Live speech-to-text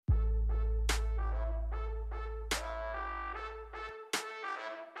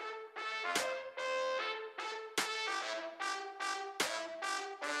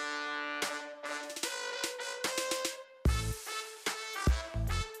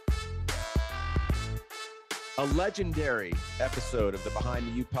A legendary episode of the Behind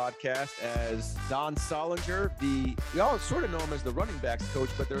the U podcast as Don Solinger, we all sort of know him as the running backs coach,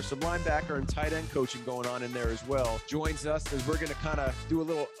 but there's some linebacker and tight end coaching going on in there as well, joins us as we're going to kind of do a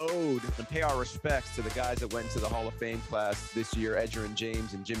little ode and pay our respects to the guys that went into the Hall of Fame class this year, Edgerrin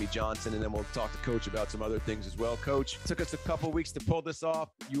James and Jimmy Johnson, and then we'll talk to Coach about some other things as well. Coach, it took us a couple weeks to pull this off.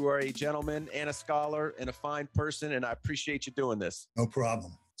 You are a gentleman and a scholar and a fine person, and I appreciate you doing this. No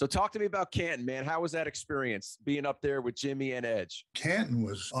problem. So talk to me about Canton, man. How was that experience being up there with Jimmy and Edge? Canton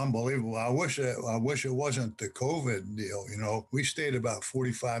was unbelievable. I wish it wasn't the COVID deal. You know, we stayed about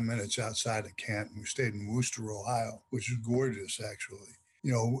 45 minutes outside of Canton. We stayed in Worcester, Ohio, which is gorgeous, actually.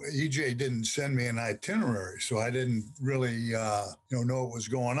 You know, EJ didn't send me an itinerary, so I didn't really, know what was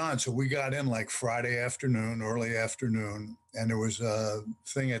going on. So we got in like Friday afternoon, early afternoon, and there was a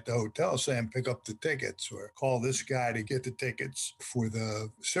thing at the hotel saying pick up the tickets or call this guy to get the tickets for the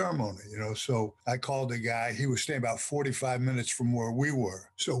ceremony, you know. So I called the guy. He was staying about 45 minutes from where we were.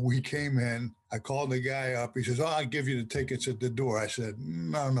 So we came in. I called the guy up. He says, I'll give you the tickets at the door. I said,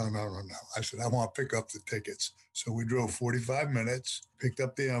 no. I said, I want to pick up the tickets. So we drove 45 minutes, picked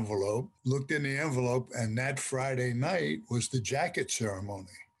up the envelope, looked in the envelope, and that Friday night was the jacket ceremony.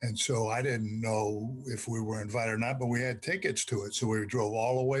 And so I didn't know if we were invited or not, but we had tickets to it. So we drove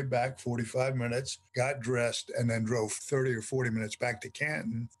all the way back 45 minutes, got dressed, and then drove 30 or 40 minutes back to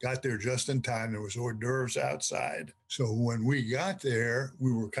Canton, got there just in time. There was hors d'oeuvres outside. So when we got there,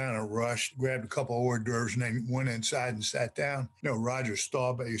 we were kind of rushed, grabbed a couple of hors d'oeuvres, and then went inside and sat down. You know, Roger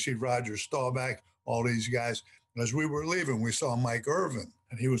Staubach, you see Roger Staubach, all these guys. As we were leaving, we saw Mike Irvin,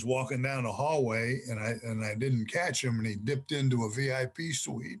 and he was walking down the hallway, and I didn't catch him, and he dipped into a VIP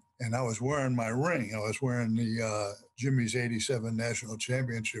suite, and I was wearing my ring. I was wearing the Jimmy's 87 National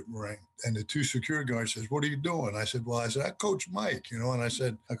Championship ring, and the two security guards says, "What are you doing?" I said, I coach Mike, you know, and I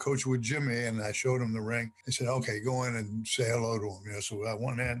said, I coach with Jimmy, and I showed him the ring. They said, okay, go in and say hello to him, you know. So I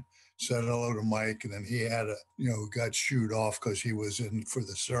went in, said hello to Mike, and then he had got shooed off because he was in for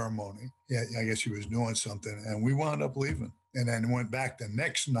the ceremony. Yeah, I guess he was doing something, and we wound up leaving. And then went back the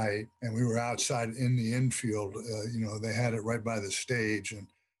next night, and we were outside in the infield. They had it right by the stage, and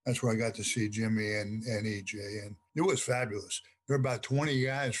that's where I got to see Jimmy and EJ, and it was fabulous. There were about 20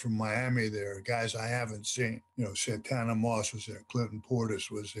 guys from Miami there, guys I haven't seen. You know, Santana Moss was there, Clinton Portis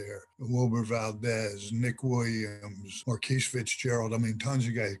was there, Wilbur Valdez, Nick Williams, Marquise Fitzgerald. I mean, tons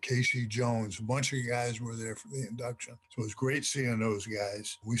of guys, Casey Jones, a bunch of guys were there for the induction. So it was great seeing those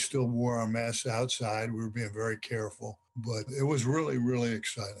guys. We still wore our masks outside. We were being very careful. But it was really, really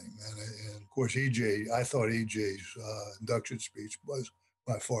exciting, man. And of course, I thought EJ's induction speech was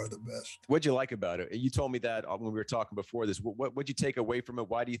by far the best. What'd you like about it? You told me that when we were talking before this. What'd you take away from it?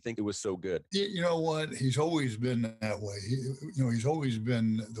 Why do you think it was so good? You know what? He's always been that way. He's always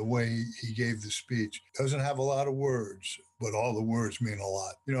been the way he gave the speech. Doesn't have a lot of words, but all the words mean a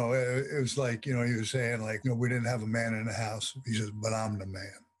lot. You know, it was like, he was saying like, we didn't have a man in the house. He says, but I'm the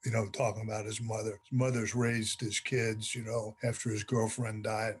man. Talking about his mother. His mother's raised his kids, after his girlfriend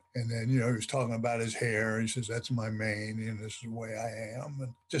died. And then, he was talking about his hair. He says, that's my mane, and this is the way I am.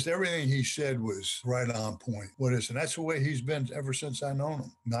 And just everything he said was right on point. And that's the way he's been ever since I known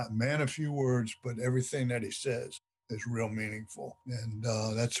him. Not man a few words, but everything that he says is real meaningful. And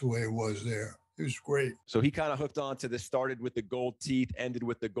that's the way it was there. It was great. So he kind of hooked on to this, started with the gold teeth, ended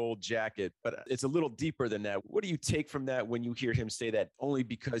with the gold jacket, but it's a little deeper than that. What do you take from that when you hear him say that, only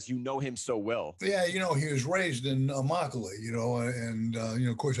because you know him so well? Yeah, he was raised in Immokalee, and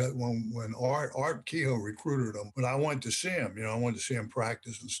of course, when Art Kehoe recruited him, but I went to see him, I wanted to see him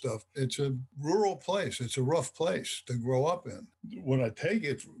practice and stuff. It's a rural place. It's a rough place to grow up in. What I take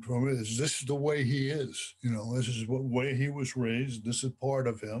it from it is this is the way he is. This is the way he was raised. This is part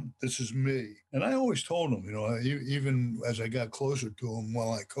of him. This is me. And I always told him, even as I got closer to him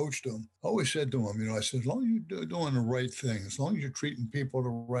while I coached him, I always said to him, I said, as long as you're doing the right thing, as long as you're treating people the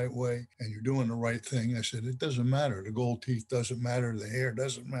right way and you're doing the right thing, I said, it doesn't matter. The gold teeth doesn't matter. The hair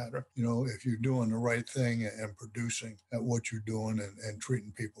doesn't matter. If you're doing the right thing and producing at what you're doing and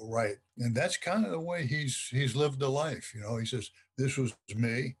treating people right. And that's kind of the way he's lived a life. He says, this was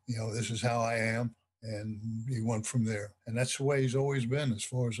me, this is how I am. And he went from there. And that's the way he's always been as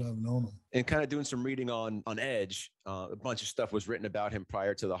far as I've known him. And kind of doing some reading on Edge, A bunch of stuff was written about him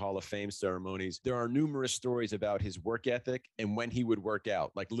prior to the Hall of Fame ceremonies. There are numerous stories about his work ethic and when he would work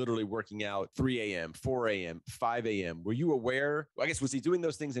out, like literally working out 3 a.m., 4 a.m., 5 a.m. Were you aware? I guess, was he doing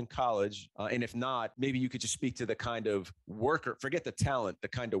those things in college? And if not, maybe you could just speak to the kind of worker, forget the talent, the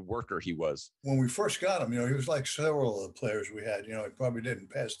kind of worker he was. When we first got him, he was like several of the players we had. He probably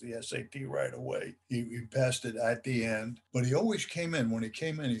didn't pass the SAT right away. He passed it at the end, but he always came in. When he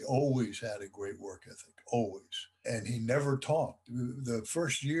came in, he always had a great work ethic, always. And he never talked. The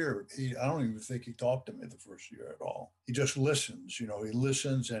first year, I don't even think he talked to me the first year at all. He just listens. He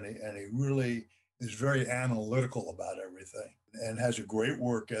listens, and he really is very analytical about everything and has a great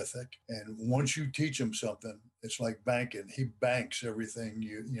work ethic. And once you teach him something, it's like banking. He banks everything.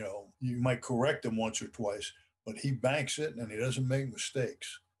 You might correct him once or twice, but he banks it and he doesn't make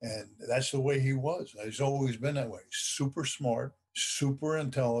mistakes. And that's the way he was. He's always been that way. Super smart, super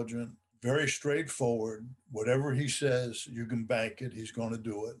intelligent, very straightforward. Whatever he says, you can bank it. He's going to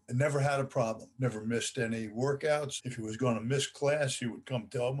do it. And never had a problem. Never missed any workouts. If he was going to miss class, he would come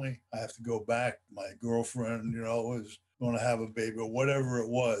tell me. I have to go back. My girlfriend, was going to have a baby or whatever it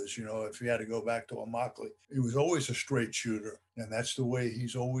was, if he had to go back to Immokalee. He was always a straight shooter. And that's the way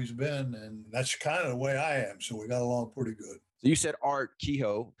he's always been. And that's kind of the way I am. So we got along pretty good. So you said Art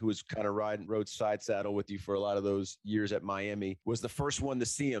Kehoe, who was kind of rode side saddle with you for a lot of those years at Miami, was the first one to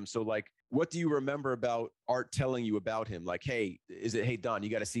see him. So what do you remember about Art telling you about him? Like, hey, Don,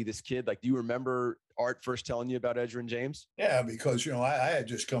 you got to see this kid? Like, do you remember Art first telling you about Edgerrin James? Yeah, because, I had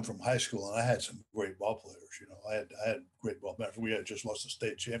just come from high school and I had some great ball players. I had great ball players. We had just lost the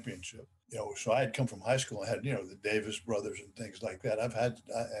state championship, so I had come from high school. I had, the Davis brothers and things like that. And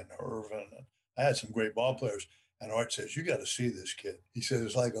Herb, and I had some great ball players. And Art says, you got to see this kid. He said,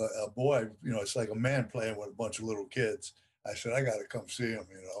 it's like a boy, it's like a man playing with a bunch of little kids. I said, I got to come see him,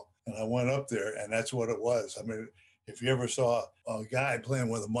 And I went up there and that's what it was. I mean, if you ever saw a guy playing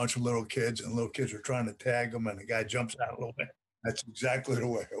with a bunch of little kids and little kids are trying to tag him and the guy jumps out a little bit, that's exactly the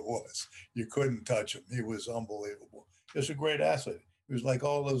way it was. You couldn't touch him. He was unbelievable. Just a great athlete. He was like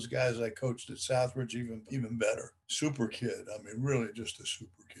all those guys I coached at Southridge, even better. Super kid. I mean, really just a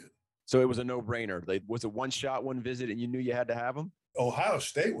super kid. So it was a no-brainer. Was it one shot, one visit, and you knew you had to have him? Ohio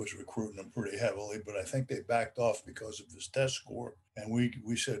State was recruiting him pretty heavily, but I think they backed off because of his test score. And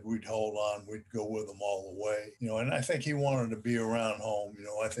we said we'd hold on, we'd go with him all the way. And I think he wanted to be around home.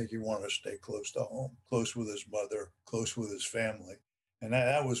 I think he wanted to stay close to home, close with his mother, close with his family. And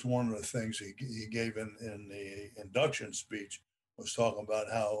that was one of the things he gave in the induction speech, was talking about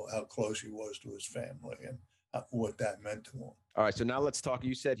how close he was to his family and what that meant to him. All right, so now let's talk.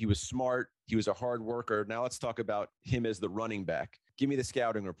 You said he was smart. He was a hard worker. Now let's talk about him as the running back. Give me the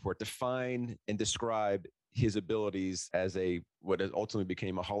scouting report. Define and describe his abilities as what ultimately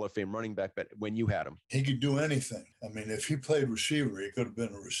became a Hall of Fame running back, but when you had him. He could do anything. I mean, if he played receiver, he could have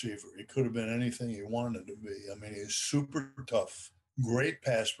been a receiver. He could have been anything he wanted to be. I mean, he's super tough, great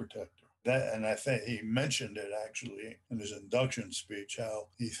pass protector. And I think he mentioned it actually in his induction speech, how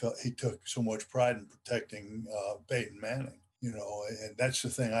he took so much pride in protecting Peyton Manning, and that's the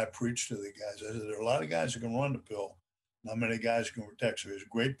thing I preach to the guys. I said, there are a lot of guys who can run the pill, not many guys who can protect. So he's a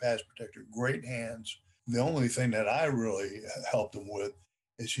great pass protector, great hands. The only thing that I really helped him with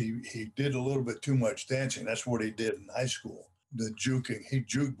is he did a little bit too much dancing. That's what he did in high school. The juking, he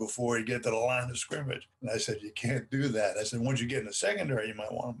juked before he get to the line of scrimmage. And I said, you can't do that. I said, once you get in the secondary, you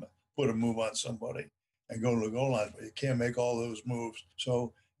might want to put a move on somebody and go to the goal line, but you can't make all those moves.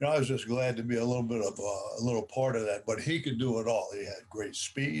 So, I was just glad to be a little bit of a little part of that, but he could do it all. He had great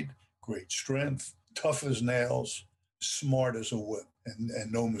speed, great strength, tough as nails, smart as a whip,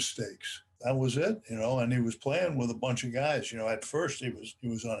 and no mistakes. That was it, and he was playing with a bunch of guys. At first he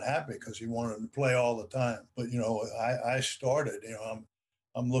was unhappy because he wanted to play all the time. But, I started,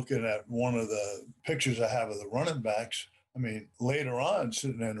 I'm looking at one of the pictures I have of the running backs. I mean, later on,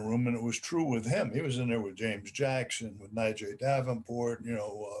 sitting in the room, and it was true with him. He was in there with James Jackson, with Nigel Davenport.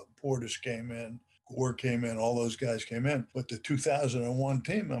 Portis came in, Gore came in, all those guys came in. But the 2001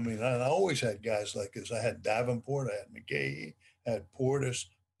 team, I mean, I always had guys like this. I had Davenport, I had McGahee, I had Portis,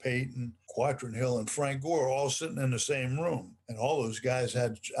 Peyton, Quatron Hill, and Frank Gore all sitting in the same room. And all those guys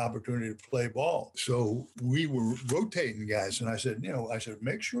had opportunity to play ball. So we were rotating guys. And I said,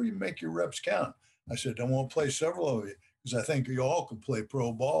 make sure you make your reps count. I said, I want to play several of you, because I think you all can play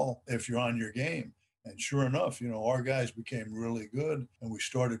pro ball if you're on your game. And sure enough, our guys became really good, and we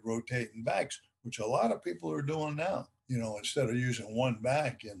started rotating backs, which a lot of people are doing now. Instead of using one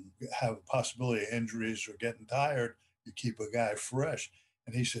back and have a possibility of injuries or getting tired, you keep a guy fresh.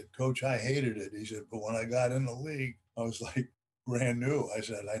 And he said, Coach, I hated it. He said, but when I got in the league, I was like brand new. I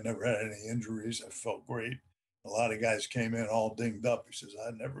said, I never had any injuries. I felt great. A lot of guys came in all dinged up. He says,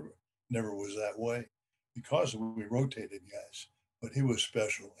 I never was that way because we rotated guys. But he was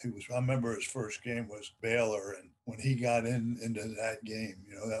special. I remember his first game was Baylor. And when he got into that game,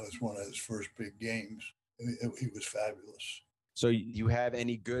 that was one of his first big games. He was fabulous. So you have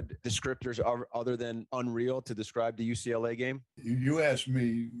any good descriptors other than unreal to describe the UCLA game? You asked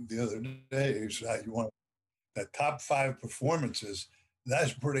me the other day, you want the top 5 performances.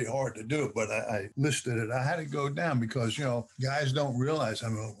 That's pretty hard to do, but I listed it. I had to go down because, guys don't realize,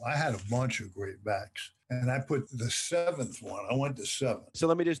 I had a bunch of great backs. And I put the 7th one. I went to 7. So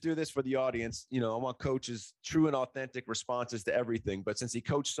let me just do this for the audience. I want coaches' true and authentic responses to everything. But since he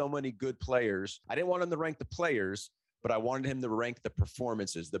coached so many good players, I didn't want him to rank the players, but I wanted him to rank the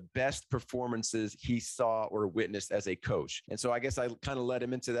performances, the best performances he saw or witnessed as a coach. And so I guess I kind of led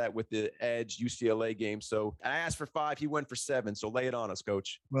him into that with the Edge UCLA game. So I asked for 5, he went for 7. So lay it on us,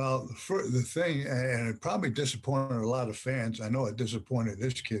 Coach. Well, the thing, and it probably disappointed a lot of fans. I know it disappointed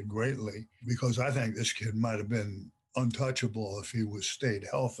this kid greatly because I think this kid might have been untouchable if he was stayed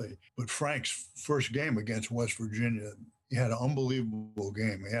healthy. But Frank's first game against West Virginia, he had an unbelievable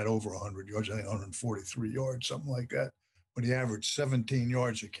game. He had over 100 yards, I think 143 yards, something like that. But he averaged 17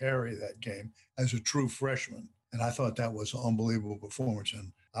 yards a carry that game as a true freshman. And I thought that was an unbelievable performance.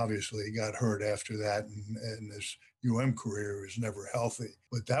 And obviously he got hurt after that, and his career was never healthy.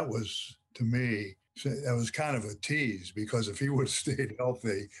 But that was, to me, that was kind of a tease because if he would have stayed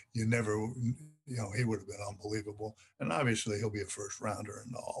healthy, he would have been unbelievable. And obviously he'll be a first rounder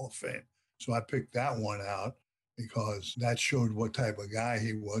in the Hall of Fame. So I picked that one out because that showed what type of guy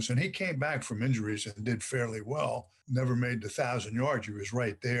he was. And he came back from injuries and did fairly well. Never made the 1,000 yards. He was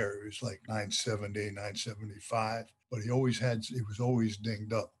right there. He was like 970, 975. But he was always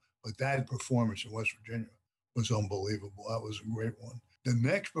dinged up. But that performance in West Virginia was unbelievable. That was a great one. The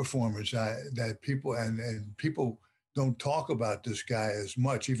next performance that people, and people don't talk about this guy as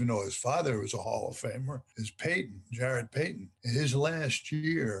much, even though his father was a Hall of Famer, is Peyton, Jared Payton. In his last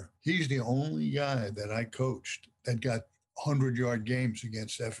year, he's the only guy that I coached that got 100-yard games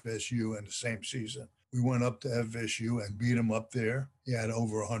against FSU in the same season. We went up to FSU and beat him up there. He had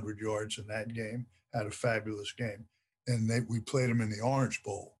over 100 yards in that game, had a fabulous game. And we played him in the Orange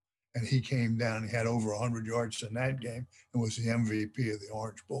Bowl. And he came down, he had over 100 yards in that game and was the MVP of the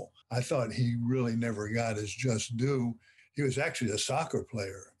Orange Bowl. I thought he really never got his just due. He was actually a soccer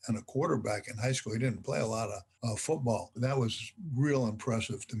player and a quarterback in high school. He didn't play a lot of football. That was real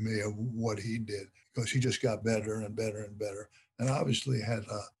impressive to me of what he did because he just got better and better and better and obviously had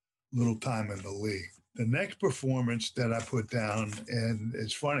a little time in the league. The next performance that I put down, and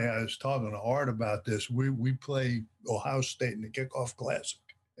it's funny, I was talking to Art about this. We play Ohio State in the Kickoff Classic.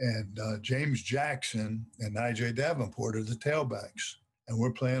 And James Jackson and I.J. Davenport are the tailbacks. And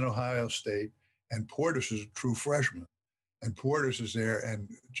we're playing Ohio State. And Portis is a true freshman. And Portis is there. And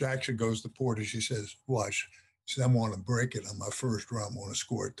Jackson goes to Portis. He says, watch. He says, I want to break it on my first run. I want to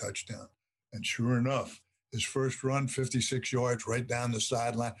score a touchdown. And sure enough, his first run, 56 yards right down the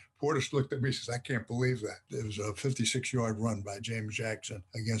sideline. Portis looked at me and says, I can't believe that. It was a 56-yard run by James Jackson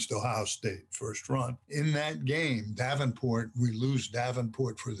against Ohio State, first run. In that game, we lose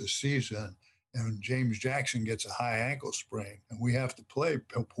Davenport for the season, and James Jackson gets a high ankle sprain, and we have to play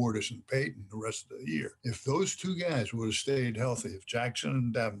Portis and Peyton the rest of the year. If those two guys would have stayed healthy, if Jackson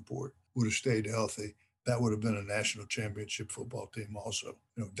and Davenport would have stayed healthy, that would have been a national championship football team also.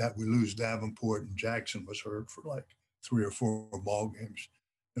 That we lose Davenport and Jackson was hurt for like 3 or 4 ball games.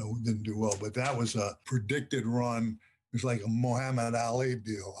 We didn't do well, but that was a predicted run. It was like a Muhammad Ali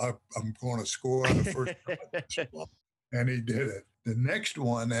deal. I'm going to score on the first and he did it. The next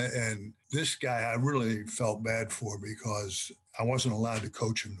one, and this guy I really felt bad for because I wasn't allowed to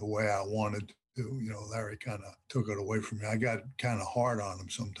coach him the way I wanted to. Larry kind of took it away from me. I got kind of hard on him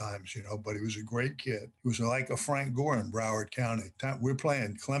sometimes, but he was a great kid. He was like a Frank Gore in Broward County. We're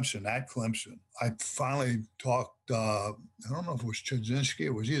playing Clemson at Clemson. I finally talked, I don't know if it was Chudzinski.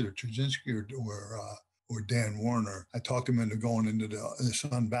 It was either Chudzinski or Dan Warner. I talked him into going into this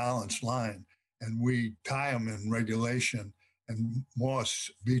unbalanced line, and we tie him in regulation, and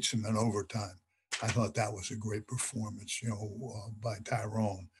Moss beats him in overtime. I thought that was a great performance, by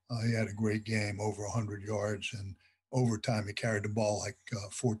Tyrone. He had a great game, over 100 yards, and overtime he carried the ball like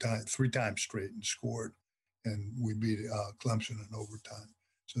 3 times straight and scored. And we beat Clemson in overtime.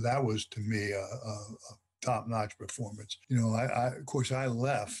 So that was, to me, a top-notch performance. Of course, I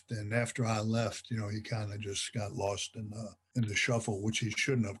left, and after I left, he kind of just got lost in the shuffle, which he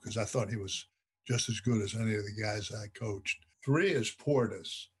shouldn't have, because I thought he was just as good as any of the guys I coached. 3 is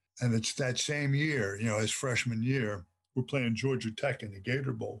Portis, and it's that same year, his freshman year. We're playing Georgia Tech in the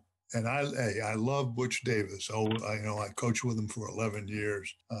Gator Bowl. And I love Butch Davis. I coached with him for 11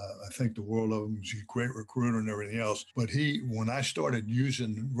 years. I think the world of him. He's a great recruiter and everything else. But when I started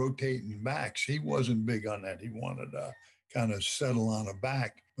using rotating backs, he wasn't big on that. He wanted to kind of settle on a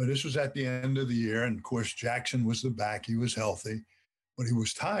back. But this was at the end of the year. And of course, Jackson was the back. He was healthy, but he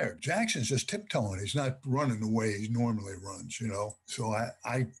was tired. Jackson's just tiptoeing. He's not running the way he normally runs. So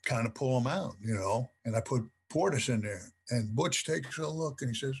I kind of pull him out, and I put Portis in there. And Butch takes a look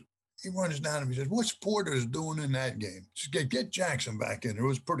and he runs down to me. He says, "What's Portis doing in that game?" He says, get Jackson back in. It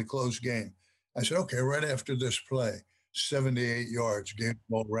was a pretty close game. I said, okay, right after this play, 78 yards, game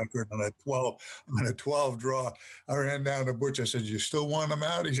ball record on a 12 draw. I ran down to Butch. I said, "You still want him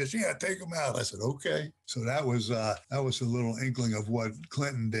out?" He says, "Yeah, take him out." I said, "Okay." So that was a little inkling of what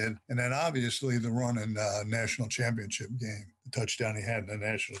Clinton did. And then obviously the run in national championship game, the touchdown he had in the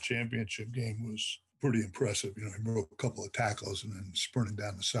national championship game was pretty impressive. He broke a couple of tackles and then sprinting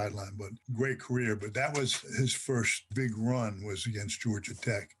down the sideline, but great career. But that was his first big run was against Georgia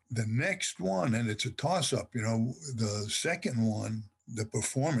Tech. The next one, and it's a toss-up, the second one, the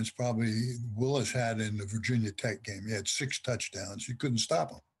performance probably Willis had in the Virginia Tech game. He had 6 touchdowns. You couldn't stop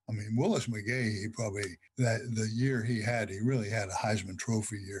him. I mean, Willis McGahee, the year he really had a Heisman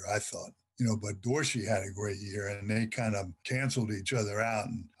Trophy year, I thought. But Dorsey had a great year, and they kind of canceled each other out.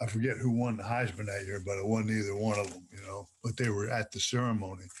 And I forget who won the Heisman that year, but it wasn't either one of them, But they were at the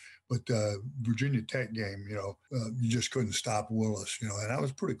ceremony. But the Virginia Tech game, you just couldn't stop Willis, and that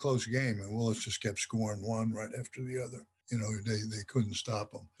was a pretty close game. And Willis just kept scoring one right after the other. They couldn't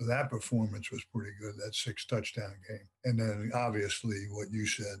stop him. So that performance was pretty good, that 6 touchdown game. And then obviously what you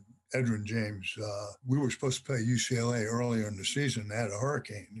said, Edgerrin James, we were supposed to play UCLA earlier in the season. They had a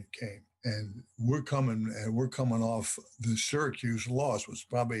hurricane that came. And we're coming off the Syracuse loss, was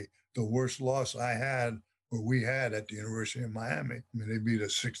probably the worst loss we had at the University of Miami. I mean, they beat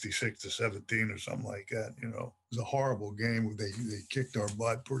us 66-17 or something like that. It was a horrible game. They kicked our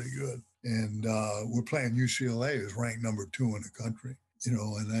butt pretty good. And we're playing UCLA, who's ranked number 2 in the country.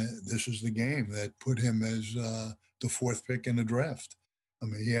 And this is the game that put him as the 4th pick in the draft. I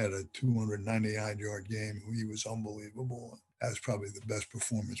mean, he had a 299-yard game. He was unbelievable. That was probably the best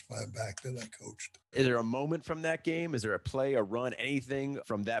performance by a back that I coached. Is there a moment from that game? Is there a play, a run, anything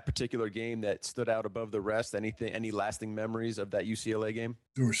from that particular game that stood out above the rest? Any lasting memories of that UCLA game?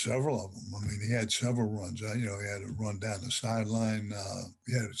 There were several of them. I mean, he had several runs. He had a run down the sideline.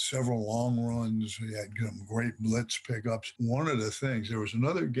 He had several long runs. He had some great blitz pickups. One of the things, there was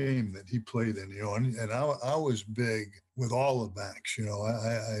another game that he played in, and I was big with all the backs.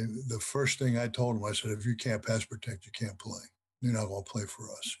 The first thing I told him, I said, if you can't pass protect, you can't play. You're not going to play for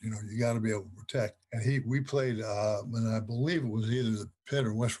us. You got to be able to protect. And we played, and I believe it was either the Pitt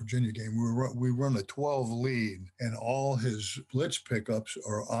or West Virginia game. We run a 12 lead, and all his blitz pickups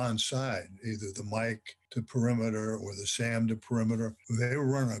are onside, either the Mike to perimeter or the Sam to perimeter. They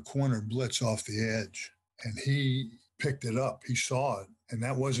were running a corner blitz off the edge, and he picked it up. He saw it. And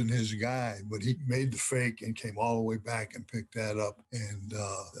that wasn't his guy, but he made the fake and came all the way back and picked that up. And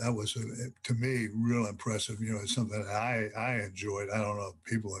that was, to me, real impressive. It's something that I enjoyed. I don't know if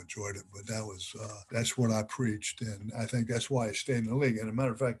people enjoyed it, but that's what I preached. And I think that's why I stayed in the league. And as a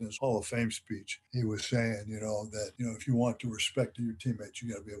matter of fact, in his Hall of Fame speech, he was saying, that, if you want to respect your teammates,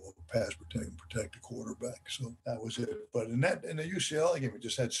 you got to be able to pass, protect the quarterback. So that was it. But in the UCLA game, we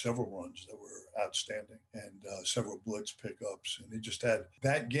just had several runs that were outstanding and several blitz pickups. And he just had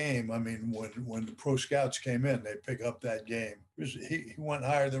that game. I mean, when the pro scouts came in, they pick up that game. He went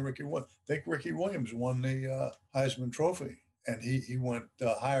higher than Ricky Williams. I think Ricky Williams won the Heisman Trophy, and he went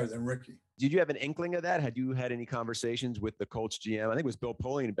higher than Ricky. Did you have an inkling of that? Had you had any conversations with the Colts GM? I think it was Bill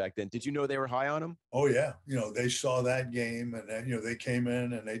Polian back then. Did you know they were high on him? Oh, yeah. They saw that game, and then, they came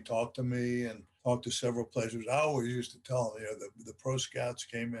in and they talked to me and talked to several players. I always used to tell them, the pro scouts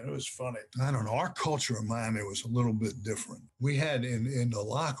came in. It was funny. I don't know. Our culture in Miami was a little bit different. We had in the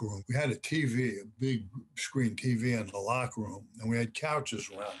locker room, we had a TV, a big screen TV in the locker room, and we had couches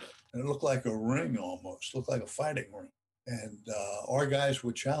around it. And it looked like a ring almost, looked like a fighting ring. And our guys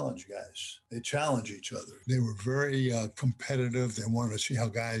would challenge guys. They challenge each other. They were very competitive. They wanted to see how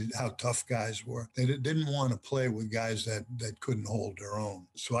tough guys were. They didn't want to play with guys that couldn't hold their own.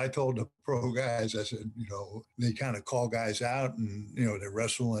 So I told the pro guys, I said, they kind of call guys out and, they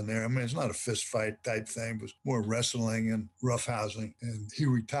wrestle in there. I mean, it's not a fist fight type thing. It was more wrestling and roughhousing. And he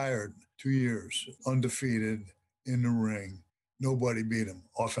retired 2 years, undefeated in the ring. Nobody beat him.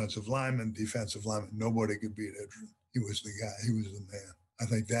 Offensive lineman, defensive lineman, nobody could beat Edgerrin. He was the guy. He was the man. I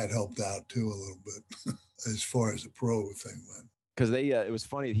think that helped out, too, a little bit as far as the pro thing went. Because it was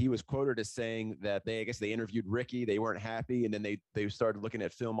funny. He was quoted as saying that I guess they interviewed Ricky. They weren't happy. And then they started looking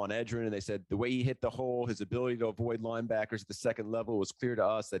at film on Edgerrin, and they said the way he hit the hole, his ability to avoid linebackers at the second level, was clear to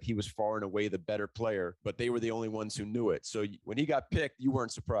us that he was far and away the better player, but they were the only ones who knew it. So when he got picked, you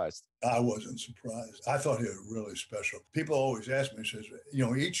weren't surprised. I wasn't surprised. I thought he was really special. People always ask me, says,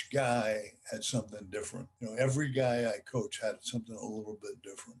 each guy had something different. Every guy I coached had something a little bit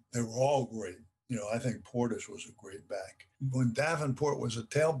different. They were all great. I think Portis was a great back. When Davenport was a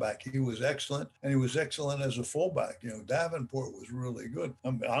tailback, he was excellent, and he was excellent as a fullback. Davenport was really good.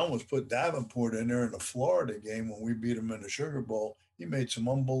 I almost put Davenport in there in the Florida game when we beat him in the Sugar Bowl. He made some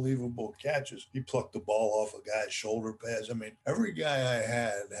unbelievable catches. He plucked the ball off a guy's shoulder pads. I mean, every guy I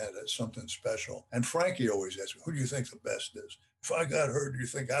had something special. And Frankie always asked me, who do you think the best is? If I got hurt, do you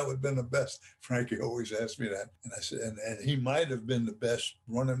think I would have been the best? Frankie always asked me that. And I said, and he might have been the best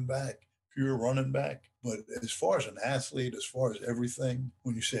running back, pure running back. But as far as an athlete, as far as everything,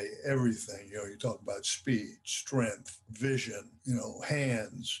 when you say everything, you talk about speed, strength, vision,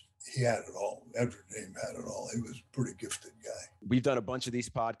 hands. He had it all. Edward Name had it all. He was a pretty gifted guy. We've done a bunch of these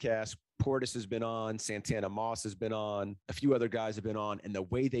podcasts. Portis has been on, Santana Moss has been on, a few other guys have been on. And the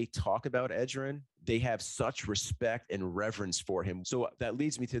way they talk about Edgerrin, they have such respect and reverence for him. So that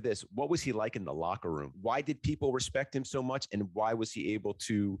leads me to this. What was he like in the locker room? Why did people respect him so much? And why was he able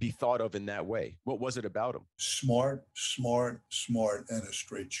to be thought of in that way? What was it about him? Smart, and a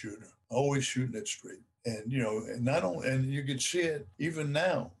straight shooter. Always shooting it straight. And, and you could see it even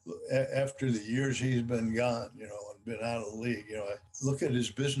now after the years he's been gone, and been out of the league. Look at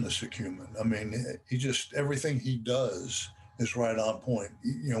his business acumen. I mean, everything he does is right on point.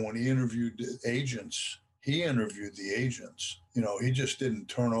 When he interviewed the agents, he just didn't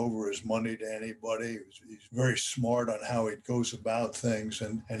turn over his money to anybody. He's very smart on how he goes about things.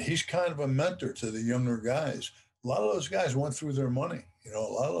 And he's kind of a mentor to the younger guys. A lot of those guys went through their money. A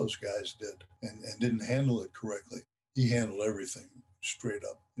lot of those guys did and didn't handle it correctly. He handled everything straight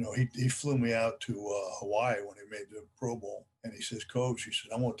up. He flew me out to Hawaii when he made the Pro Bowl. And he says, Coach,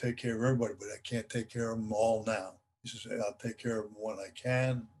 I'm going to take care of everybody, but I can't take care of them all now. He says, I'll take care of them when I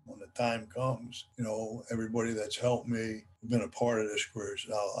can, when the time comes. Everybody that's helped me, been a part of this career,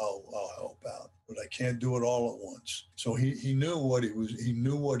 I'll help out. But I can't do it all at once. So he knew what he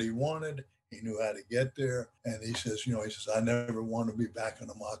knew what he wanted. He knew how to get there. And he says, I never want to be back in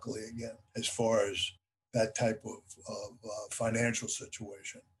Immokalee again as far as that type of financial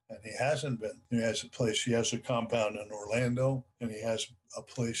situation. And he hasn't been. He has a compound in Orlando, and he has a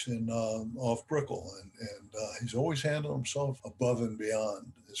place in off Brickell. And he's always handled himself above and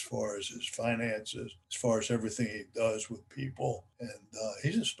beyond as far as his finances, as far as everything he does with people. And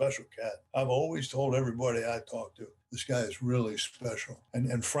he's a special cat. I've always told everybody I talk to, this guy is really special.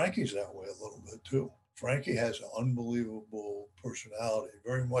 And Frankie's that way a little bit too. Frankie has an unbelievable personality,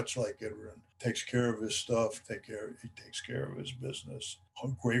 very much like Edgerrin. Takes care of his stuff. He takes care of his business. A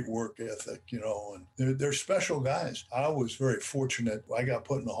great work ethic, and they're special guys. I was very fortunate. I got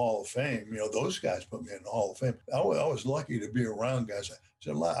put in the Hall of Fame. Those guys put me in the Hall of Fame. I was lucky to be around guys.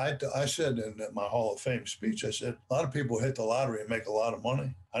 I said in my Hall of Fame speech, I said, a lot of people hit the lottery and make a lot of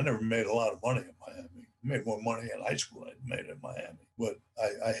money. I never made a lot of money in Miami. I made more money in high school than I made in Miami. But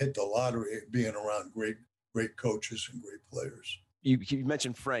I hit the lottery being around great coaches and great players. You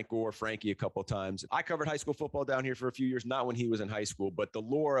mentioned Frankie a couple of times. I covered high school football down here for a few years, not when he was in high school, but the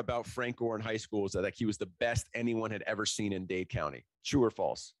lore about Frank Gore in high school is that he was the best anyone had ever seen in Dade County. True or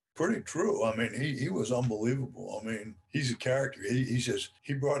false? Pretty true. I mean, he was unbelievable. I mean, he's a character. He says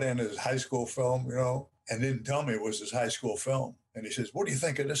he brought in his high school film, and didn't tell me it was his high school film. And he says, what do you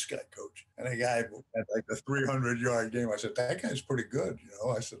think of this guy, Coach? And the guy had like a 300-yard game. I said, that guy's pretty good,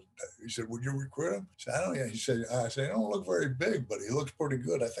 He said, would you recruit him? I said, I don't know. He said, I don't look very big, but he looks pretty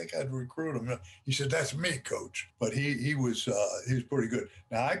good. I think I'd recruit him. He said, that's me, Coach. But he was pretty good.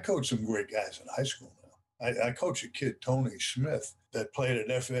 Now, I coached some great guys in high school now. I coached a kid, Tony Smith, that played at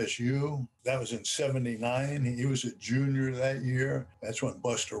FSU. That was in '79. He was a junior that year. That's when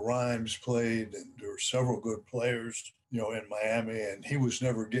Buster Rhymes played, and there were several good players, in Miami. And he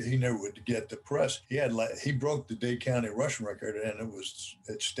never would get the press. He broke the Dade County rushing record, and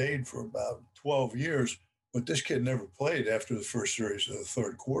it stayed for about 12 years. But this kid never played after the first series of the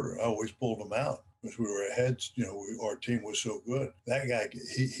third quarter. I always pulled him out because we were ahead. Our team was so good. That guy,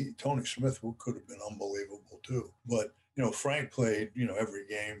 Tony Smith, could have been unbelievable too. But Frank played, every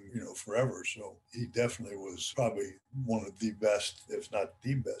game, forever. So he definitely was probably one of the best, if not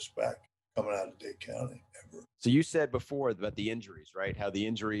the best back coming out of Dade County ever. So you said before about the injuries, right? How the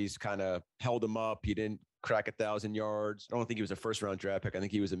injuries kind of held him up. He didn't crack 1,000 yards. I don't think he was a first-round draft pick. I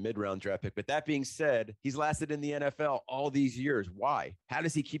think he was a mid-round draft pick. But that being said, he's lasted in the NFL all these years. Why? How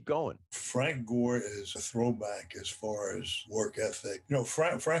does he keep going? Frank Gore is a throwback as far as work ethic.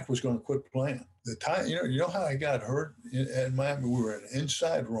 Frank was going to quit playing. The time, you know how I got hurt in Miami? We were in an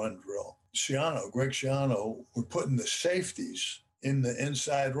inside run drill. Greg Schiano, were putting the safeties in the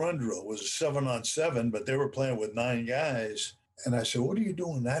inside run drill. It was a 7-on-7, but they were playing with 9 guys. And I said, what are you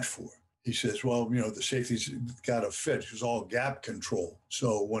doing that for? He says, well, the safety's got to fit. It was all gap control.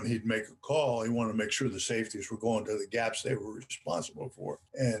 So when he'd make a call, he wanted to make sure the safeties were going to the gaps they were responsible for.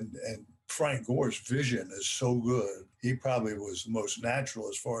 And Frank Gore's vision is so good. He probably was the most natural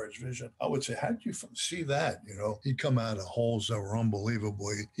as far as vision. I would say, how did you see that? He'd come out of holes that were unbelievable.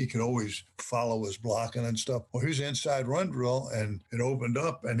 He could always follow his blocking and stuff. Well, here's inside run drill, and it opened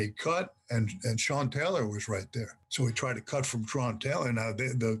up, and he cut, and Sean Taylor was right there. So he tried to cut from Sean Taylor. Now,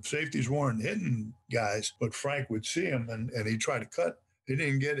 the safeties weren't hitting guys, but Frank would see him, and he'd try to cut. He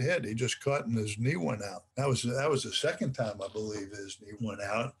didn't get hit. He just cut and his knee went out. That was the second time, I believe, his knee went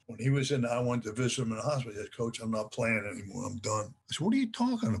out. When he was I went to visit him in the hospital. He said, Coach, I'm not playing anymore. I'm done. I said, what are you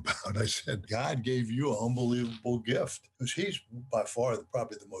talking about? I said, God gave you an unbelievable gift. Because he's by far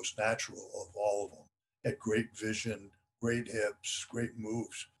probably the most natural of all of them. Had great vision, great hips, great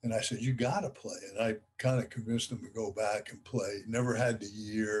moves. And I said, you got to play. And I kind of convinced him to go back and play. Never had the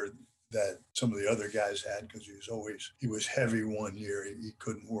year that some of the other guys had, because he was heavy one year. He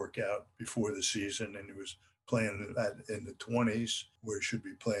couldn't work out before the season, and he was playing in the 20s where he should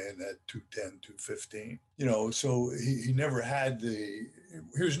be playing at 210, 215. So he never had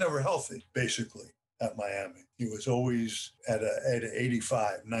he was never healthy, basically, at Miami. He was always at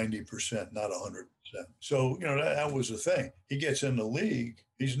 85, 90%, not 100%. So, that was the thing. He gets in the league.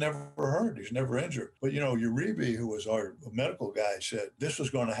 He's never hurt. He's never injured. But, Uribe, who was our medical guy, said this was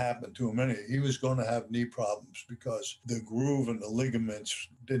going to happen to him. He was going to have knee problems because the groove and the ligaments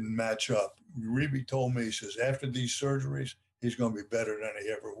didn't match up. Uribe told me, he says, after these surgeries, he's going to be better than he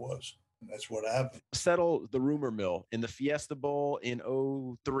ever was. And that's what happened. Settle the rumor mill. In the Fiesta Bowl in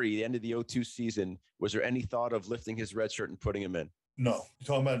 2003, the end of the 2002 season, was there any thought of lifting his red shirt and putting him in? No. You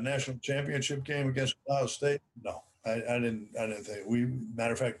talking about a national championship game against Ohio State? No. I didn't think.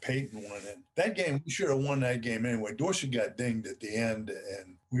 Matter of fact, Peyton went in. That game, we should have won that game anyway. Dorsey got dinged at the end,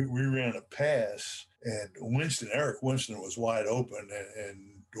 and we ran a pass, and Eric Winston was wide open,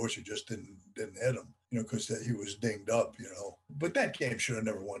 and Dorsey just didn't hit him, because he was dinged up, But that game should have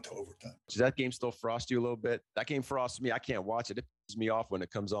never went to overtime. Does that game still frost you a little bit? That game frosts me. I can't watch it. It pisses me off when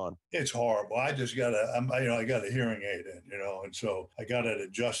it comes on. It's horrible. I just got I got a hearing aid in, and so I got it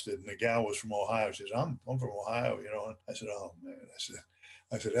adjusted. And the gal was from Ohio. She says, I'm from Ohio, And I said, oh man.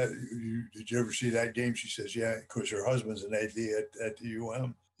 I said, did you ever see that game? She says, yeah, because her husband's an AD at the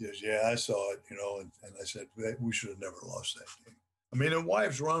UM. He says, yeah, I saw it, and I said, we should have never lost that game. I mean, the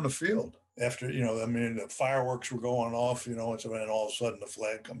wives were on the field after, the fireworks were going off, and all of a sudden the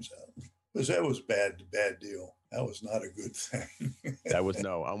flag comes out. That was bad deal. That was not a good thing.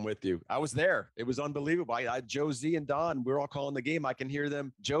 I'm with you. I was there. It was unbelievable. Joe Z and Don, we're all calling the game. I can hear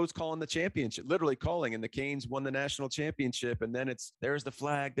them. Joe's calling the championship, literally calling, and the Canes won the national championship. And then there's the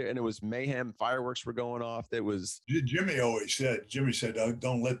flag there, and it was mayhem. Fireworks were going off. It was. Jimmy said,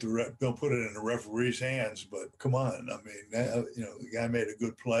 don't put it in the referee's hands, but come on. I mean, the guy made a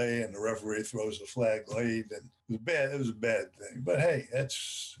good play, and the referee throws the flag late, and it was bad. It was a bad thing. But hey,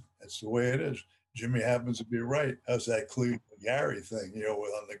 that's the way it is. Jimmy happens to be right. How's that Cleveland Gary thing,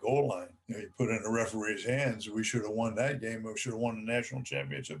 on the goal line? You put it in the referee's hands. We should have won that game. We should have won the national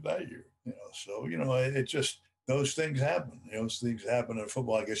championship that year. So, it just, those things happen. Those things happen in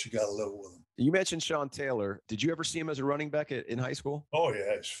football. I guess you got to live with them. You mentioned Sean Taylor. Did you ever see him as a running back in high school? Oh,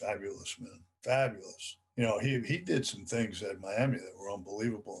 yeah. He's fabulous, man. Fabulous. He did some things at Miami that were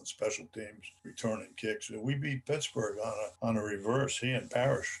unbelievable in special teams, returning kicks. We beat Pittsburgh on a reverse. He and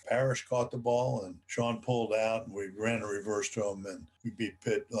Parrish caught the ball, and Sean pulled out, and we ran a reverse to him, and we beat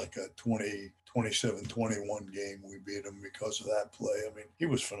Pitt like a 27-21 game. We beat him because of that play. I mean, he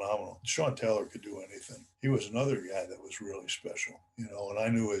was phenomenal. Sean Taylor could do anything. He was another guy that was really special, and I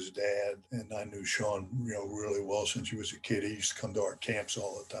knew his dad, and I knew Sean, really well since he was a kid. He used to come to our camps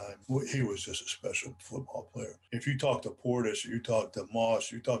all the time. He was just a special football player. If you talk to Portis, you talk to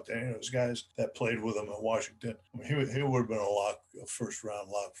Moss, you talk to any of those guys that played with him at Washington, I mean, he would have been a first-round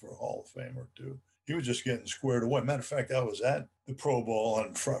lock for a Hall of Famer, too. he was just getting squared away. Matter of fact, I was at the Pro Bowl,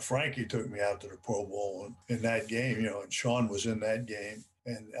 and Frankie took me out to the Pro Bowl in that game, and Sean was in that game.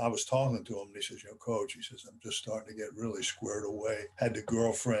 And I was talking to him, and he says, Coach, he says, I'm just starting to get really squared away. Had the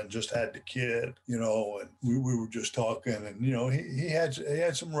girlfriend, just had the kid, and we were just talking. And, he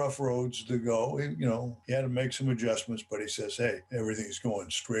had some rough roads to go. He had to make some adjustments, but he says, hey, everything's going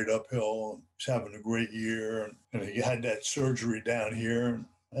straight uphill. And he's having a great year. And he had that surgery down here.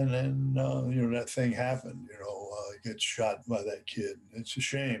 And then, that thing happened, he gets shot by that kid. It's a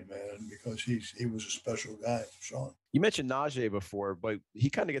shame, man, because he was a special guy, Sean. You mentioned Najee before, but he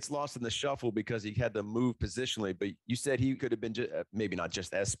kind of gets lost in the shuffle because he had to move positionally. But you said he could have been maybe not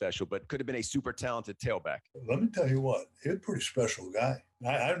just as special, but could have been a super talented tailback. Let me tell you what, he's a pretty special guy.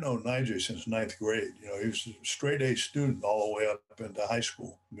 I've known Najee since ninth grade. He was a straight A student all the way up into high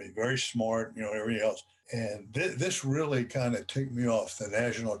school. Very smart, everything else. And this really kind of ticked me off the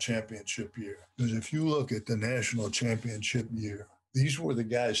national championship year. Because if you look at the national championship year, these were the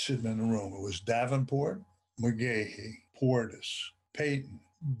guys sitting in the room. It was Davenport, McGahee, Portis, Payton,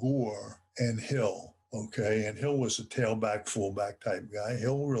 Gore, and Hill. Okay, and Hill was a tailback, fullback type guy.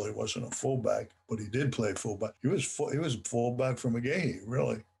 Hill really wasn't a fullback, but he did play fullback. He was fullback for McGahee,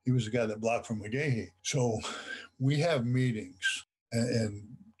 really. He was the guy that blocked for McGahee. So we have meetings, and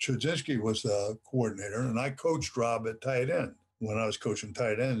Chudzinski was the coordinator, and I coached Rob at tight end when I was coaching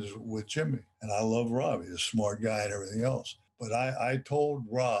tight ends with Jimmy. And I love Rob. He's a smart guy and everything else. But I told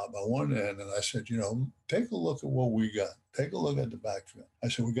Rob on one end, and I said, take a look at what we got. Take a look at the backfield. I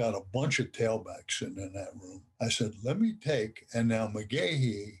said, we got a bunch of tailbacks sitting in that room. I said, let me take, and now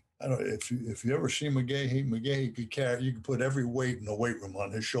McGahee, I don't know if you ever see McGahee could carry, you could put every weight in the weight room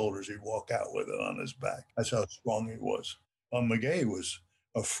on his shoulders. He'd walk out with it on his back. That's how strong he was. McGahee was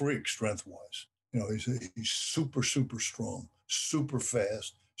a freak strength-wise. He's super, super strong, super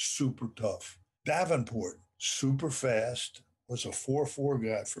fast, super tough. Davenport, super fast, was a 4'4"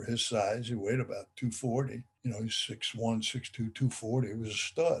 guy for his size. He weighed about 240. He's 6'1", 6'2", 240. He was a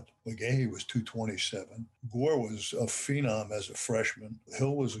stud. McGahee was 227. Gore was a phenom as a freshman.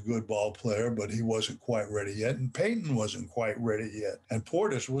 Hill was a good ball player, but he wasn't quite ready yet. And Payton wasn't quite ready yet. And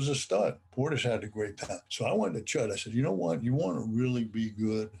Portis was a stud. Portis had a great time. So I went to Chud. I said, you know what? You want to really be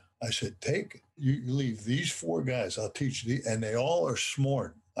good? I said, you leave these four guys. I'll teach you. And they all are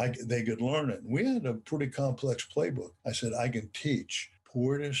smart. They could learn it. We had a pretty complex playbook. I said, I can teach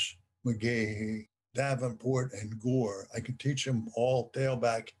Portis, McGahee, Davenport, and Gore. I can teach them all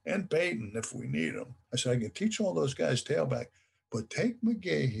tailback, and Payton if we need them. I said, I can teach all those guys tailback, but take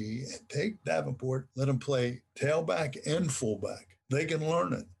McGahee and take Davenport, let them play tailback and fullback. They can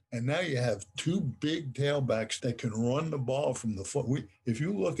learn it. And now you have two big tailbacks that can run the ball from the foot. If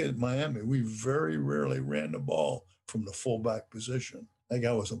you look at Miami, we very rarely ran the ball from the fullback position. That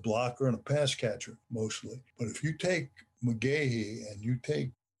guy was a blocker and a pass catcher mostly. But if you take McGahee and you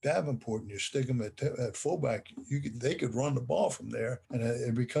take Davenport and you stick them at fullback, they could run the ball from there and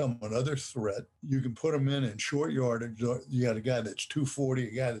it become another threat. You can put them in short yardage. You got a guy that's 240,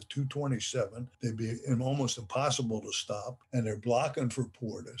 a guy that's 227. They'd be almost impossible to stop, and they're blocking for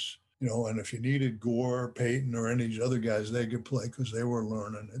Portis. And if you needed Gore, Payton, or any of these other guys, they could play because they were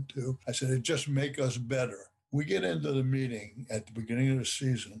learning it too. I said, it just make us better. We get into the meeting at the beginning of the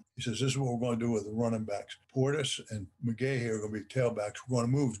season. He says, this is what we're going to do with the running backs. Portis and McGahee are going to be tailbacks. We're going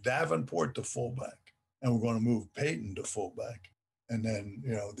to move Davenport to fullback, and we're going to move Payton to fullback. And then,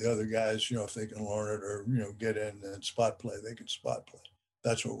 the other guys, if they can learn it or, get in and spot play, they can spot play.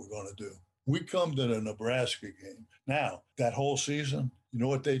 That's what we're going to do. We come to the Nebraska game. Now, that whole season, you know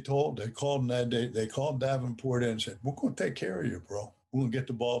what they told? They called him that day. They called Davenport in and said, we're going to take care of you, bro. We're going to get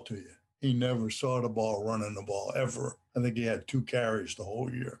the ball to you. He never saw the ball running the ball ever. I think he had 2 carries the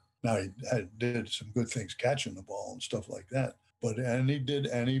whole year. Now he did some good things catching the ball and stuff like that.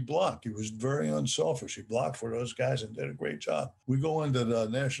 And he blocked. He was very unselfish. He blocked for those guys and did a great job. We go into the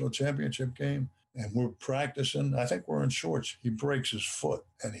national championship game and we're practicing. I think we're in shorts. He breaks his foot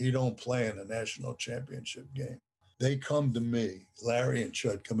and he don't play in the national championship game. They come to me, Larry and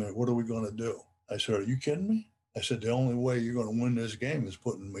Chud come in. What are we going to do? I said, are you kidding me? I said, the only way you're going to win this game is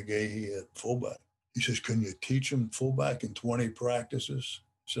putting McGahee at fullback. He says, can you teach him fullback in 20 practices?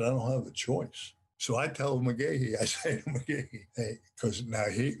 I said, I don't have a choice. So I tell McGahee, I say to McGahee, hey, because now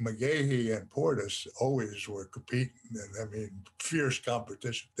McGahee and Portis always were competing. And fierce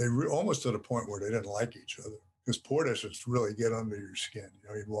competition. They almost to the point where they didn't like each other. Because Portis would really get under your skin.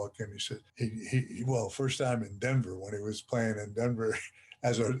 He'd walk in, he said, well, first time in Denver, when he was playing in Denver,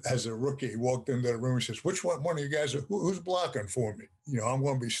 as a rookie, he walked into the room and says, which one of you guys, who's blocking for me? I'm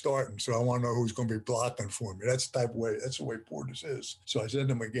going to be starting, so I want to know who's going to be blocking for me. That's the way Portis is. So I said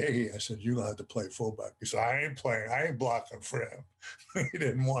to McGahee, I said, you're going to have to play fullback. He said, I ain't blocking for him. He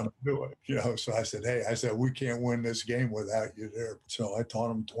didn't want to do it, So I said, hey, we can't win this game without you there. So I taught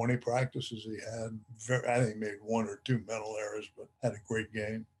him 20 practices he had. I think made one or two mental errors, but had a great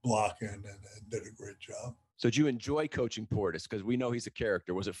game blocking and did a great job. So did you enjoy coaching Portis? Because we know he's a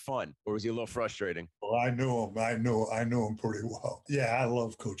character. Was it fun or was he a little frustrating? Well, I knew him. I knew him pretty well. Yeah, I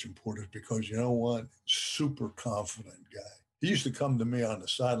love coaching Portis because you know what? Super confident guy. He used to come to me on the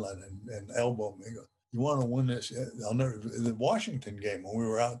sideline and elbow me. He goes, you want to win this? I'll never. The Washington game when we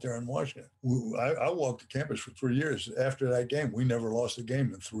were out there in Washington, I walked the campus for 3 years. After that game, we never lost a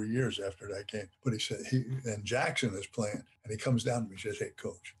game in 3 years after that game. But he said and Jackson is playing, and he comes down to me and says, "Hey,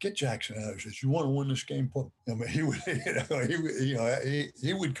 coach, get Jackson out." He says, "You want to win this game?" I mean, he would,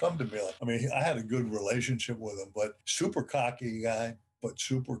 he would come to me. I had a good relationship with him, but super cocky guy. But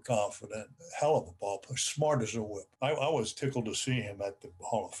super confident, hell of a ball player, smart as a whip. I was tickled to see him at the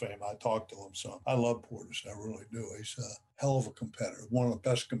Hall of Fame. I talked to him some. I love Portis, I really do. He's a hell of a competitor, one of the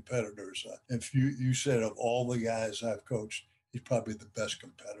best competitors. If you said of all the guys I've coached, he's probably the best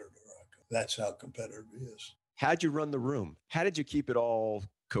competitor. That's how competitive he is. How'd you run the room? How did you keep it all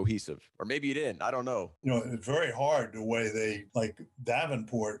cohesive? Or maybe you didn't. I don't know. It's very hard the way they, like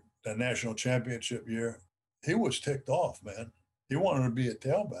Davenport, the national championship year, he was ticked off, man. He wanted to be a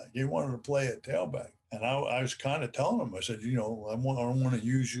tailback. He wanted to play at tailback. And I was kind of telling him, I said, I don't want to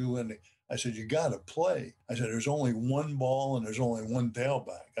use you. And I said, you got to play. I said, there's only one ball and there's only one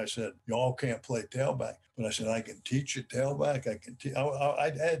tailback. I said, you all can't play tailback. But I said, I can teach you tailback.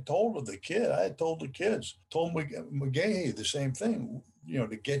 I had told the kids, told McGahee the same thing,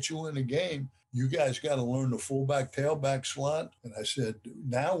 to get you in the game. You guys got to learn the fullback tailback slot. And I said,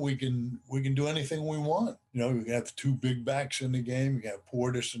 now we can do anything we want. We can have two big backs in the game. We have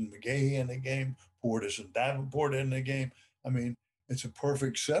Portis and McGahee in the game, Portis and Davenport in the game. It's a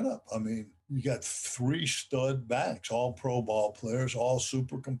perfect setup. You got three stud backs, all pro ball players, all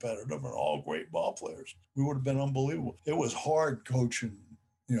super competitive and all great ball players. We would have been unbelievable. It was hard coaching,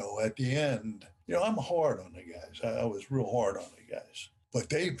 at the end. I'm hard on the guys. I was real hard on the guys. But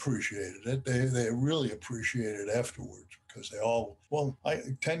they appreciated it. They really appreciated it afterwards because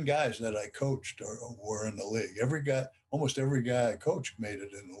 10 guys that I coached were in the league. Almost every guy I coached made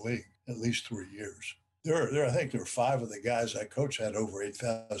it in the league at least 3 years. I think there were 5 of the guys I coached had over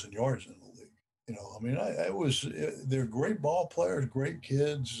 8,000 yards in the league. They're great ball players, great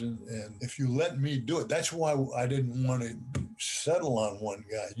kids. And if you let me do it, that's why I didn't want to settle on one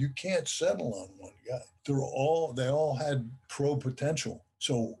guy. You can't settle on one guy. They all had pro potential.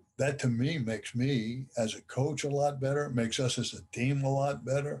 So that to me makes me as a coach a lot better. It makes us as a team a lot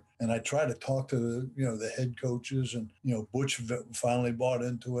better. And I try to talk to the head coaches and, Butch finally bought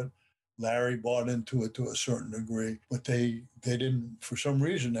into it. Larry bought into it to a certain degree, but they didn't, for some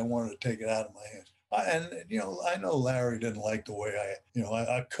reason, they wanted to take it out of my hands. I know Larry didn't like the way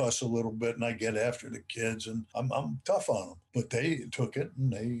I cuss a little bit and I get after the kids and I'm tough on them, but they took it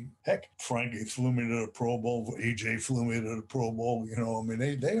and Frankie flew me to the Pro Bowl. EJ flew me to the Pro Bowl.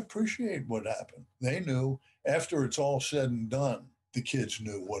 They appreciate what happened. They knew after it's all said and done, the kids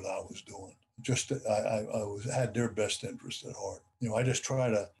knew what I was doing. I had their best interest at heart. I just try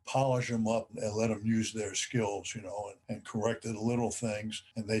to polish them up and let them use their skills, and corrected little things.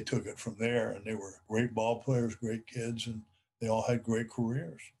 And they took it from there. And they were great ball players, great kids, and they all had great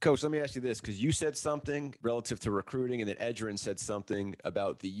careers. Coach, let me ask you this, because you said something relative to recruiting, and then Edgerrin said something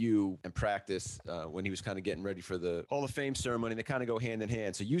about the U and practice when he was kind of getting ready for the Hall of Fame ceremony. They kind of go hand in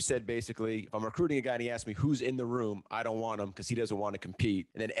hand. So you said basically, if I'm recruiting a guy and he asked me who's in the room, I don't want him because he doesn't want to compete.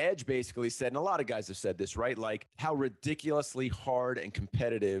 And then Edge basically said, and a lot of guys have said this, right? Like how ridiculously hard and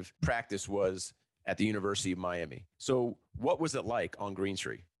competitive practice was at the University of Miami. So what was it like on Green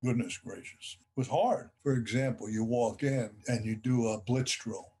Street? Goodness gracious. It was hard. For example, you walk in and you do a blitz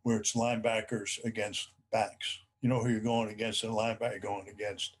drill where it's linebackers against backs. You know who you're going against in linebacker? You're going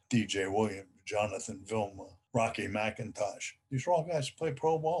against DJ Williams, Jonathan Vilma, Rocky McIntosh. These are all guys who play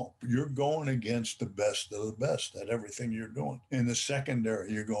pro ball. You're going against the best of the best at everything you're doing. In the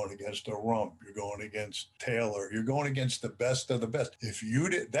secondary, you're going against a Rump. You're going against Taylor. You're going against the best of the best.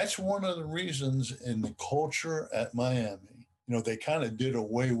 That's one of the reasons in the culture at Miami. They kind of did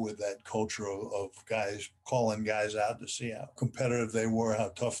away with that culture of guys calling guys out to see how competitive they were, how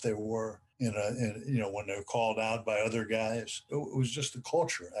tough they were. When they're called out by other guys, it was just the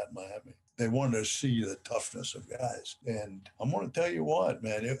culture at Miami. They wanted to see the toughness of guys. And I'm going to tell you what,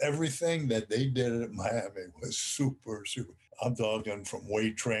 man, everything that they did at Miami was super, super. I'm talking from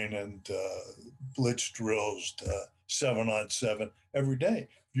weight training to blitz drills to 7-on-7 every day.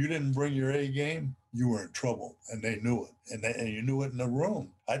 If you didn't bring your A game, you were in trouble, and they knew it, and you knew it in the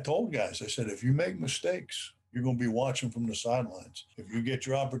room. I told guys, I said, if you make mistakes, you're going to be watching from the sidelines. If you get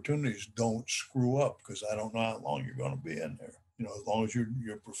your opportunities, don't screw up, because I don't know how long you're going to be in there. As long as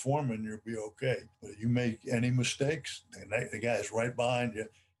you're performing, you'll be okay. But if you make any mistakes, the guy's right behind you,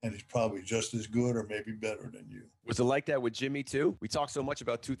 and he's probably just as good or maybe better than you. Was it like that with Jimmy too? We talk so much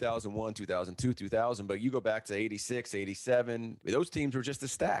about 2001, 2002, 2000, but you go back to 86, 87, those teams were just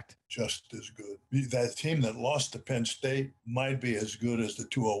as stacked. Just as good. That team that lost to Penn State might be as good as the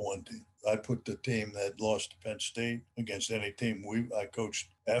 201 team. I put the team that lost to Penn State against any team I coached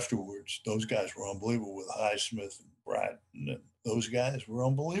afterwards. Those guys were unbelievable with Highsmith and Bratton, and those guys were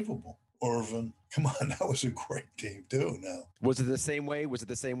unbelievable. Irvin, come on, that was a great team too. Now, was it the same way? Was it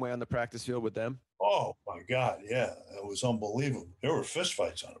the same way on the practice field with them? Oh my God, yeah, it was unbelievable. There were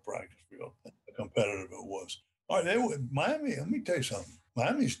fistfights on the practice field. How competitive it was. All right, Miami. Let me tell you something.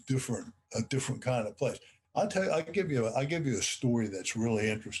 Miami's a different kind of place. I'll give you a story that's really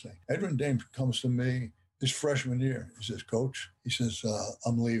interesting. Edwin James comes to me his freshman year. He says, "Coach," he says,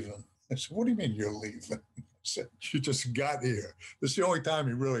 "I'm leaving." I said, "What do you mean you're leaving?" I said, "You just got here." This is the only time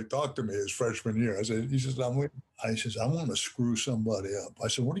he really talked to me his freshman year. He says, "I'm leaving." I says, "I want to screw somebody up." I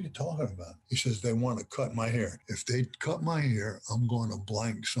said, "What are you talking about?" He says, "They want to cut my hair. If they cut my hair, I'm going to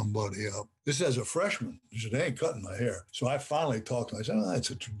blank somebody up." This is as a freshman. He said, "They ain't cutting my hair." So I finally talked to him. I said, "Oh, it's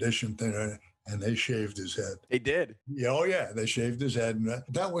a tradition thing." And they shaved his head. They did? Yeah, oh, yeah. They shaved his head. And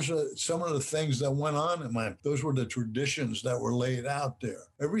that was some of the things that went on in Miami. Those were the traditions that were laid out there.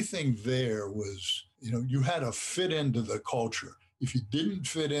 Everything there was, you had to fit into the culture. If you didn't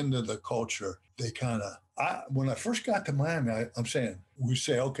fit into the culture, they kind of, when I first got to Miami, I'm saying, we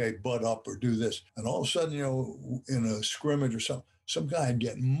say, okay, butt up or do this. And all of a sudden, in a scrimmage or something, some guy would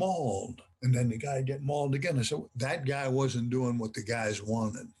get mauled. And then the guy would get mauled again. And so that guy wasn't doing what the guys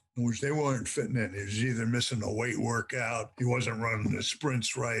wanted. In which they weren't fitting in. He was either missing a weight workout, he wasn't running the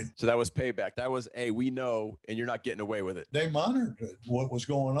sprints right. So that was payback. That was, hey, we know, and you're not getting away with it. They monitored what was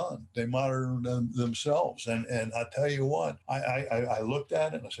going on. They monitored themselves. And I tell you what, I looked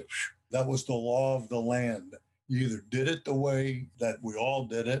at it and I said, that was the law of the land. You either did it the way that we all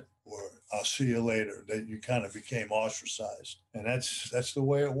did it, or I'll see you later. That you kind of became ostracized. And that's the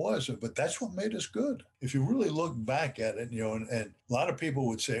way it was. But that's what made us good. If you really look back at it, and a lot of people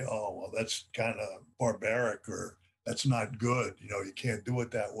would say, oh, well, that's kind of barbaric, or that's not good. You can't do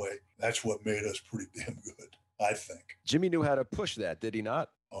it that way. That's what made us pretty damn good, I think. Jimmy knew how to push that, did he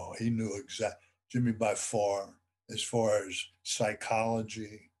not? Oh, he knew exactly. Jimmy, by far, as far as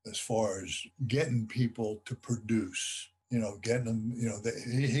psychology, as far as getting people to produce, getting them,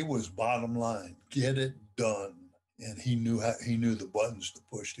 he was bottom line, get it done. And he knew the buttons to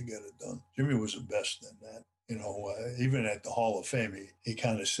push to get it done. Jimmy was the best in that. Even at the Hall of Fame, he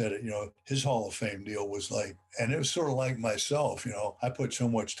kind of said it, his Hall of Fame deal was like, and it was sort of like myself, I put so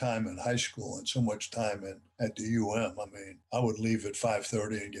much time in high school and so much time at the UM. I mean, I would leave at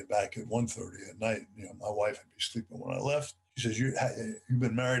 5:30 and get back at 1:30 at night. My wife would be sleeping when I left. She says, you've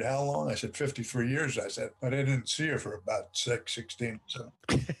been married how long? I said, 53 years. I said, but I didn't see her for about 16. So,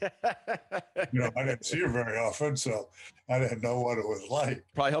 I didn't see her very often. So I didn't know what it was like.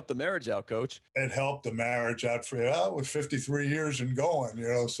 Probably helped the marriage out, Coach. It helped the marriage out for it was 53 years and going,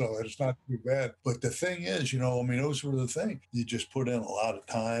 so it's not too bad. But the thing is, those were the things. You just put in a lot of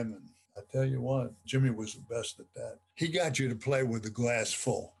time. And I tell you what, Jimmy was the best at that. He got you to play with the glass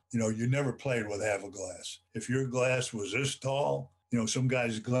full. You never played with half a glass. If your glass was this tall, some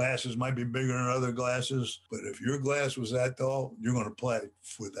guys' glasses might be bigger than other glasses, but if your glass was that tall, you're going to play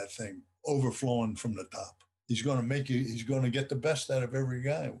with that thing overflowing from the top. He's going to get the best out of every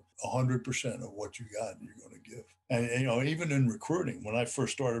guy. 100% of what you got, you're going to give. And, even in recruiting, when I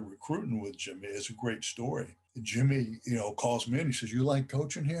first started recruiting with Jimmy, it's a great story. Jimmy, calls me and he says, "You like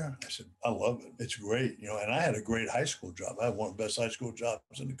coaching here?" I said, "I love it. It's great." And I had a great high school job. I had one of the best high school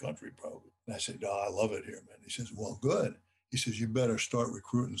jobs in the country, probably. And I said, "Oh, I love it here, man." He says, "Well, good." He says, "You better start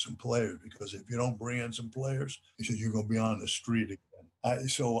recruiting some players, because if you don't bring in some players," he says, "you're going to be on the street again."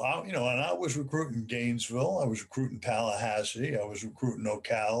 And I was recruiting Gainesville. I was recruiting Tallahassee. I was recruiting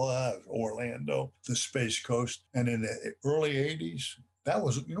Ocala, Orlando, the Space Coast. And in the early 80s, that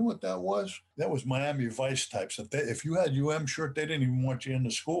was, what that was? That was Miami Vice types. If you had UM shirt, they didn't even want you into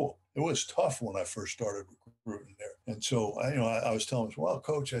school. It was tough when I first started recruiting there. And so, I was telling him, "Well,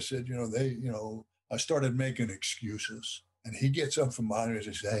 Coach," I said, I started making excuses. And he gets up from behind me and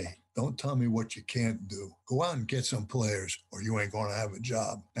says, "Hey, Don't tell me what you can't do. Go out and get some players or you ain't going to have a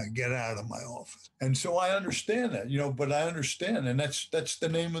job. Now get out of my office. And so I understand that, but I understand. And that's the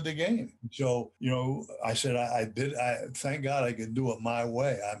name of the game. So, I said, thank God I could do it my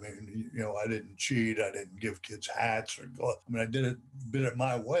way. I mean, I didn't cheat. I didn't give kids hats or go. I mean, I did it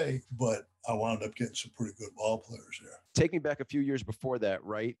my way, but I wound up getting some pretty good ball players there. Take me back a few years before that,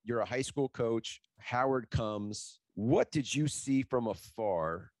 right? You're a high school coach. Howard comes. What did you see from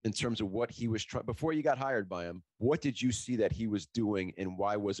afar in terms of what he was trying before you got hired by him? What did you see that he was doing and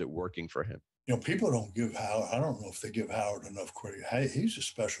why was it working for him? People don't give Howard, I don't know if they give Howard enough credit. He's a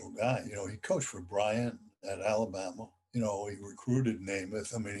special guy. He coached for Bryant at Alabama. He recruited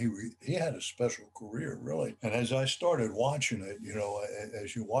Namath. I mean, he had a special career, really. And as I started watching it,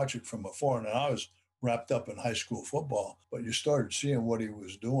 as you watch it from afar, and I was wrapped up in high school football, but you started seeing what he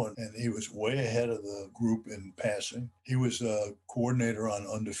was doing, and he was way ahead of the group in passing. He was a coordinator on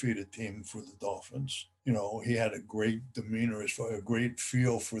undefeated team for the Dolphins. He had a great demeanor, a great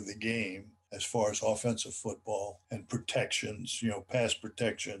feel for the game as far as offensive football and protections, pass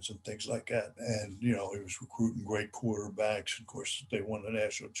protections and things like that. And, he was recruiting great quarterbacks. Of course, they won the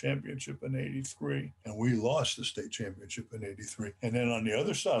national championship in '83, and we lost the state championship in '83. And then on the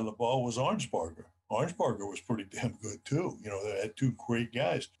other side of the ball was Arnsparger. Arnsparger was pretty damn good too. They had two great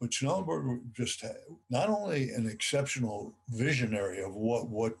guys, but Schnellenberger just had not only an exceptional visionary of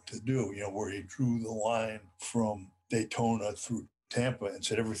what to do, where he drew the line from Daytona through Tampa and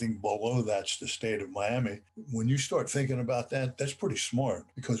said everything below that's the state of Miami. When you start thinking about that, that's pretty smart,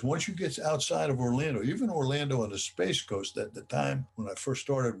 because once you get outside of Orlando, even Orlando on the Space Coast at the time when I first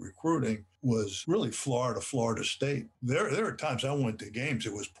started recruiting was really Florida State. There are times I went to games,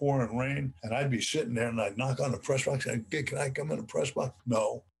 it was pouring rain, and I'd be sitting there and I'd knock on the press box and I'd, can I come in the press box?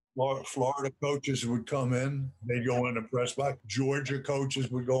 No. Florida coaches would come in, they'd go in the press box. Georgia coaches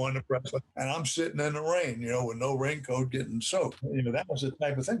would go in the press box. And I'm sitting in the rain, with no raincoat getting soaked. That was the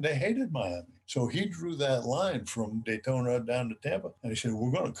type of thing. They hated Miami. So he drew that line from Daytona down to Tampa. And he said,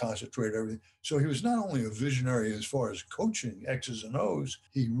 we're going to concentrate everything. So he was not only a visionary as far as coaching X's and O's,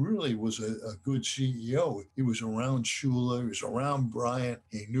 he really was a good CEO. He was around Shula, he was around Bryant.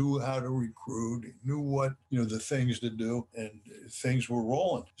 He knew how to recruit. He knew what, the things to do, and things were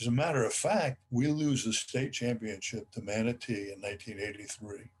rolling. As a matter of fact, we lose the state championship to Manatee in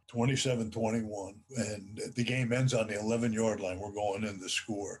 1983. 27-21, and the game ends on the 11-yard line. We're going in to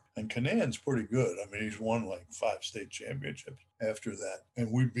score. And Kanan's pretty good. I mean, he's won like 5 state championships after that.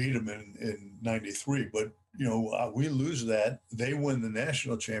 And we beat him in 93. But, we lose that. They win the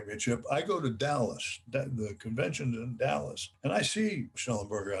national championship. I go to Dallas, the convention's in Dallas, and I see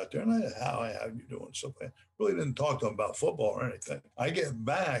Schnellenberger out there. And how you doing? Something. Really didn't talk to him about football or anything. I get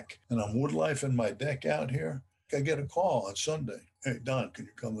back, and I'm woodlifing my deck out here. I get a call on Sunday. Hey, Don, can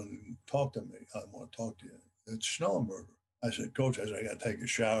you come in and talk to me? I want to talk to you. It's Schnellenberger. I said, Coach, I got to take a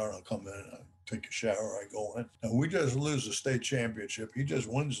shower. And I'll come in. I take a shower. I go in. Now, we just lose the state championship. He just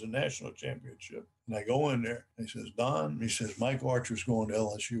wins the national championship. And I go in there. And he says, Don, he says, Mike Archer's going to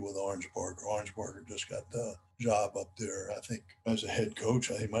LSU with Arnsparger. Arnsparger just got the job up there, I think, as a head coach.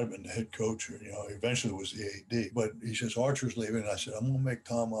 He might have been the head coach, or, eventually was the AD. But he says, Archer's leaving. And I said, I'm going to make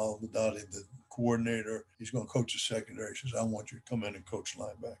Tom Al-Badati the coordinator. He's going to coach the secondary. He says, I want you to come in and coach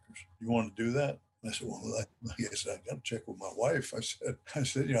linebackers. You want to do that? I said, well, I guess I got to check with my wife. I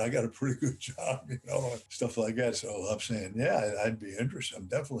said, I got a pretty good job, stuff like that. So I'm saying, yeah, I'd be interested. I'm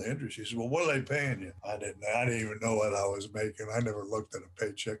definitely interested. He said, well, what are they paying you? I didn't even know what I was making. I never looked at a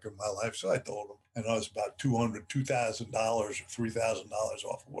paycheck in my life. So I told him, and I was about $2,000 or $3,000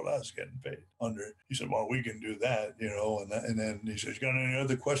 off of what I was getting paid under it. He said, well, we can do that, and then he says, you got any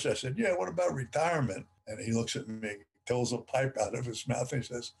other questions? I said, yeah, what about retirement? And he looks at me, pulls a pipe out of his mouth, and he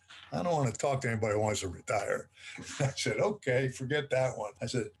says, I don't want to talk to anybody who wants to retire. I said, okay, forget that one. I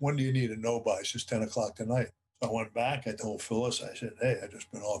said, when do you need to know by? He says, 10 o'clock tonight. So I went back. I told Phyllis, I said, hey, I just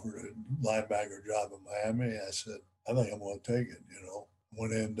been offered a linebacker job in Miami. I said, I think I'm going to take it,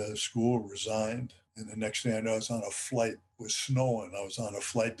 Went into school, resigned. And the next thing I know, I was on a flight. It was snowing. I was on a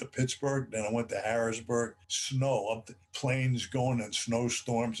flight to Pittsburgh. Then I went to Harrisburg. Snow, up the planes going in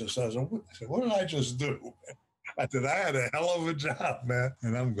snowstorms. And so I said, what did I just do? I said, I had a hell of a job, man.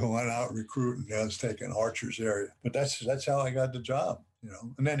 And I'm going out recruiting. I was taking Archer's area. But that's how I got the job,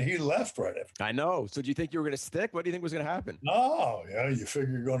 And then he left right after. I know. So do you think you were going to stick? What do you think was going to happen? No, you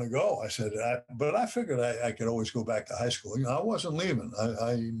figure you're going to go. I said, but I figured I could always go back to high school. I wasn't leaving.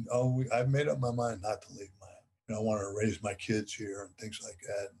 I made up my mind not to leave Miami. I wanted to raise my kids here and things like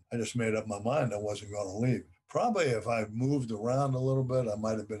that. I just made up my mind I wasn't going to leave. Probably if I moved around a little bit, I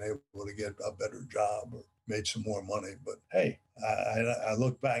might have been able to get a better job or made some more money. But hey, I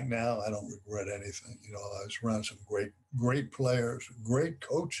look back now, I don't regret anything. You know, I was around some great players, great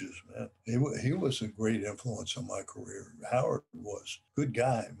coaches, man. He was a great influence on my career. Howard was a good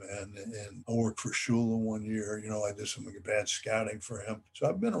guy, man. And I worked for Shula one year. You know, I did some advanced scouting for him. So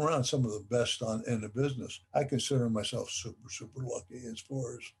I've been around some of the best in the business. I consider myself super lucky as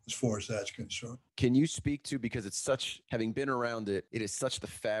far as that's concerned. Can you speak to, because it's such, having been around it, it is such the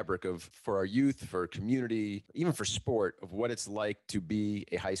fabric of, for our youth, for our community, even for sport, of what it's like to be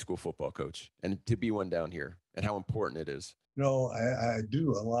a high school football coach and to be one down here, and how important it is? You know, I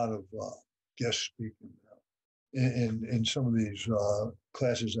do a lot of guest speaking now in some of these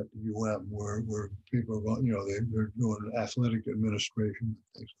classes at the UM where people are, you know, they're doing athletic administration and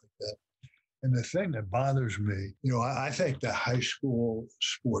things like that. And the thing that bothers me, you know, I think that high school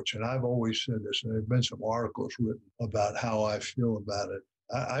sports, and I've always said this, and there have been some articles written about how I feel about it.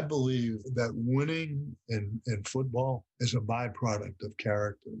 I believe that winning in football is a byproduct of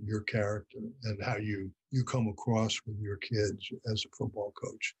character, your character, and how you come across with your kids as a football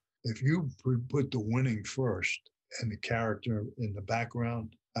coach. If you put the winning first and the character in the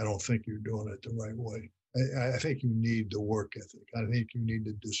background, I don't think you're doing it the right way. I think you need the work ethic. I think you need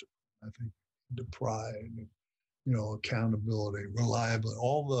the discipline. I think the pride, you know, accountability, reliability,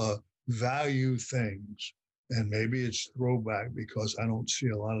 all the value things. And maybe it's throwback because I don't see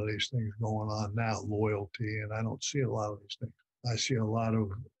a lot of these things going on now, loyalty, and I don't see a lot of these things. I see a lot of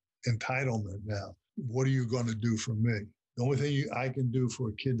entitlement now. What are you going to do for me? The only thing I can do for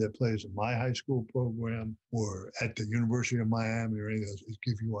a kid that plays in my high school program or at the University of Miami or anything else is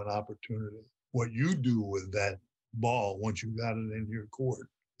give you an opportunity. What you do with that ball once you got it in your court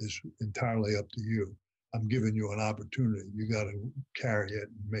is entirely up to you. I'm giving you an opportunity. You got to carry it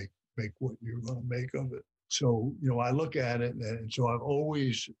and make what you're going to make of it. So, you know, I look at it, and so I've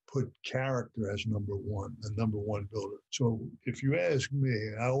always put character as number one, the number one builder. So if you ask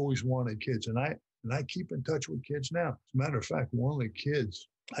me, I always wanted kids, and I keep in touch with kids now. As a matter of fact, one of the kids,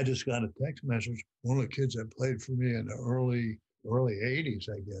 I just got a text message, one of the kids that played for me in the early 80s,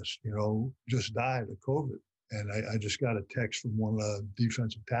 I guess, you know, just died of COVID. And I just got a text from one of the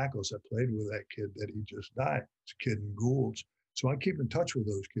defensive tackles that played with that kid that he just died. It's a kid in Goulds. So I keep in touch with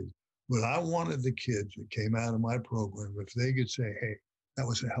those kids. But I wanted the kids that came out of my program, if they could say, hey, that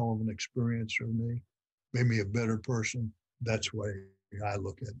was a hell of an experience for me, made me a better person. That's the way I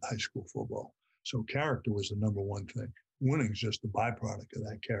look at high school football. So character was the number one thing. Winning's just a byproduct of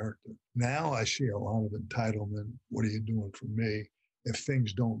that character. Now I see a lot of entitlement. What are you doing for me? If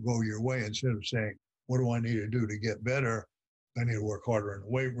things don't go your way, instead of saying, what do I need to do to get better? I need to work harder in the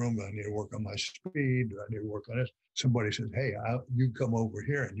weight room. I need to work on my speed. I need to work on this. Somebody says, hey, you come over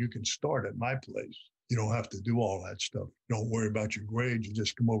here and you can start at my place. You don't have to do all that stuff. Don't worry about your grades. You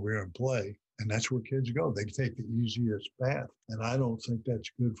just come over here and play. And that's where kids go. They take the easiest path. And I don't think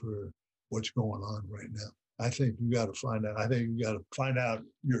that's good for what's going on right now. I think you got to find out. I think you got to find out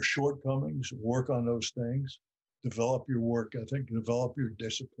your shortcomings, work on those things, develop your work ethic, develop your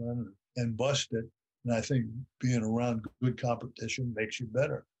discipline, and bust it. And I think being around good competition makes you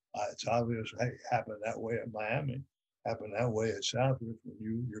better. It's obvious it happened that way at Miami, happened that way at Southwood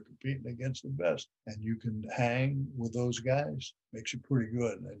when you're competing against the best. And you can hang with those guys, makes you pretty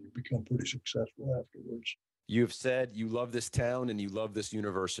good, and you become pretty successful afterwards. You've said you love this town and you love this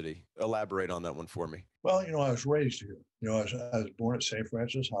university. Elaborate on that one for me. Well, you know, I was raised here. You know, I was born at St.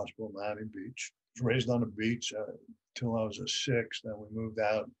 Francis Hospital, Miami Beach. I was raised on the beach until I was a 6. Then we moved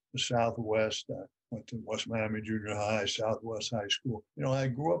out to Southwest. Went to West Miami Junior High, Southwest High School. You know, I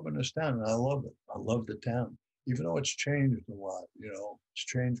grew up in this town and I love it. I love the town, even though it's changed a lot. You know, it's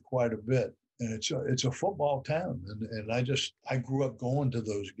changed quite a bit. And it's a football town. And I grew up going to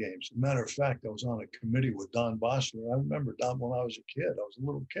those games. As a matter of fact, I was on a committee with Don Bosler. I remember Don when I was a kid. I was a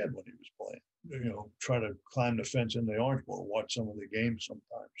little kid when he was playing. You know, try to climb the fence in the Orange Bowl, watch some of the games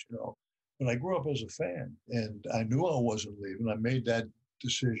sometimes, you know. But I grew up as a fan and I knew I wasn't leaving. I made that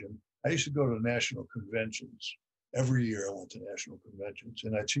decision. I used to go to national conventions. Every year I went to national conventions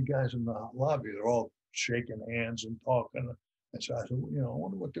and I'd see guys in the lobby. They're all shaking hands and talking. And so I said, well, you know, I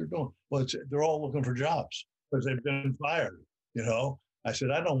wonder what they're doing. Well, they're all looking for jobs because they've been fired, you know. I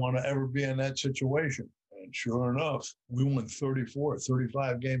said, I don't want to ever be in that situation. And sure enough, we won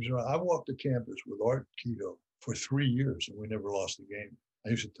 35 games. I walked the campus with Art Keto for 3 years and we never lost a game. I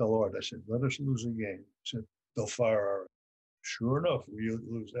used to tell Art, I said, let us lose a game. I said, they'll fire our. Sure enough, we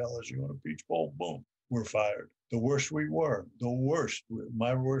lose LSU on a Peach Bowl, boom, we're fired. The worst we were,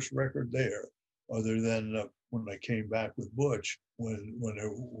 my worst record there, other than when I came back with Butch, when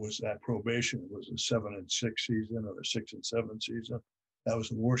there was that probation, it was a 7-6 season or a 6-7 season. That was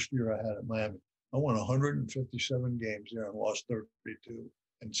the worst year I had at Miami. I won 157 games there and lost 32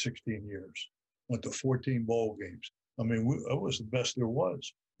 in 16 years. Went to 14 bowl games. I mean, it was the best there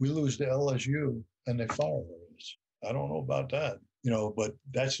was. We lose to LSU and they fire us. I don't know about that, but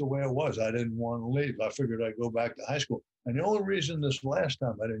that's the way it was. I didn't want to leave. I figured I'd go back to high school. And the only reason this last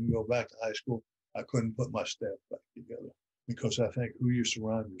time I didn't go back to high school, I couldn't put my staff back together, because I think who you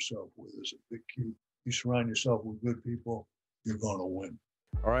surround yourself with is a big key. You surround yourself with good people, you're going to win.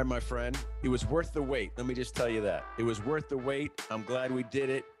 All right, my friend, it was worth the wait. Let me just tell you that. It was worth the wait. I'm glad we did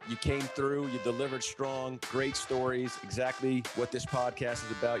it. You came through. You delivered strong, great stories, exactly what this podcast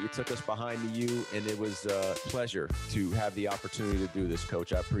is about. You took us behind the U, and it was a pleasure to have the opportunity to do this,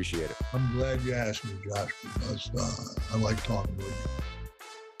 Coach. I appreciate it. I'm glad you asked me, Josh, because I like talking with you.